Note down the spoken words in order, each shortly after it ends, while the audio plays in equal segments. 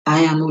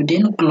I am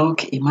within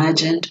Grok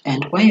Imagined,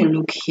 and when you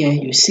look here,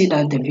 you see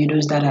that the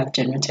videos that I've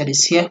generated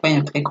is here. When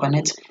you click on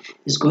it,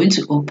 it's going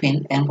to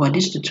open, and for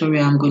this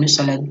tutorial, I'm going to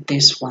select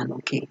this one,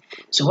 okay?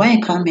 So when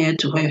you come here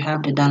to where you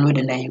have the download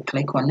and then you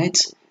click on it,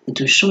 it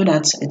will show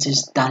that it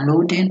is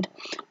downloading.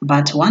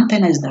 But one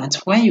thing is that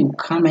when you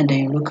come and then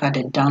you look at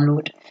the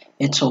download,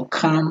 it will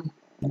come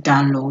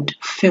download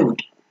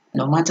failed.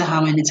 No matter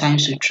how many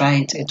times you try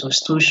it, it will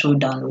still show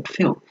download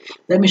failed.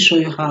 Let me show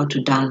you how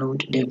to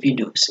download the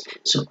videos.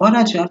 So all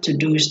that you have to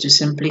do is to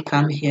simply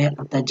come here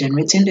after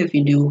generating the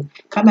video,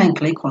 come and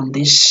click on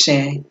this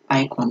share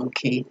icon,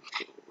 okay?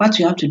 What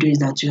you have to do is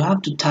that you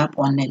have to tap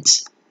on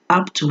it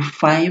up to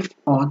 5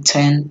 or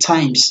 10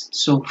 times.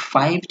 So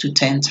 5 to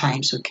 10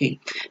 times, okay?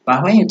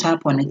 But when you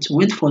tap on it,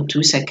 wait for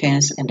 2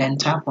 seconds and then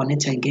tap on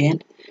it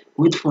again.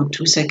 Wait for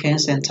 2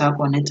 seconds and tap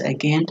on it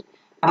again,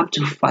 up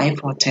to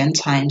 5 or 10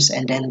 times,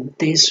 and then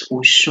this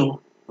will show.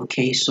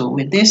 Okay, so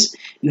with this,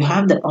 you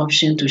have the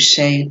option to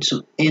share it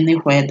to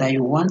anywhere that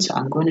you want.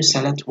 I'm going to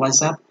select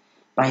WhatsApp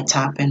by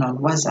tapping on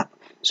WhatsApp.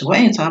 So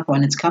when you tap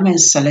on it, come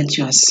and select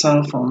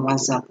yourself on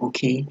WhatsApp,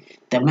 okay?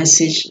 The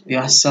message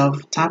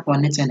yourself, tap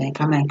on it and then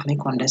come and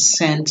click on the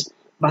send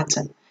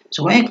button.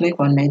 So when you click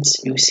on it,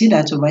 you'll see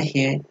that over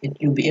here,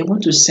 you'll be able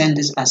to send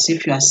this as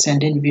if you are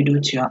sending video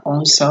to your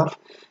own self,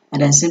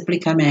 and then simply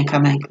come and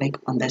click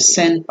on the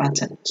send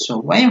button. So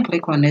when you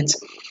click on it,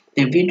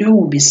 the video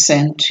will be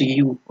sent to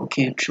you,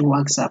 okay, through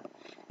WhatsApp.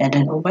 And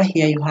then over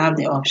here you have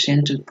the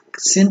option to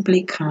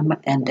simply come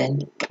and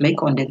then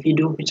click on the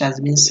video which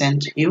has been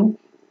sent to you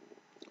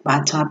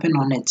by tapping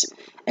on it.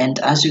 And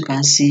as you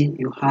can see,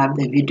 you have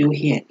the video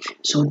here.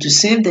 So to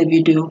save the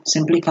video,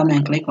 simply come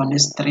and click on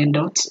these 3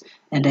 dots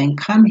and then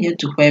come here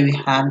to where we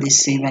have the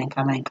save and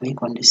come and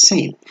click on the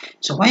save.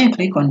 So when you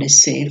click on the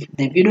save,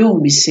 the video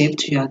will be saved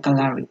to your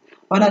gallery.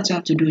 All that you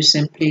have to do is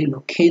simply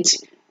locate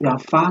your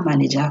file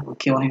manager,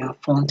 okay, on your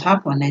phone,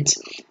 tap on it,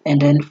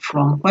 and then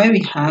from where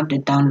we have the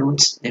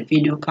downloads, the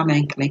video, come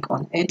and click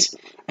on it,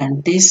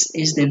 and this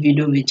is the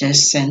video we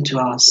just sent to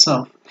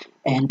ourselves.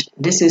 And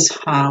this is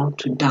how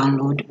to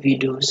download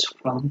videos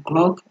from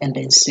Grok and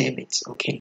then save it, okay?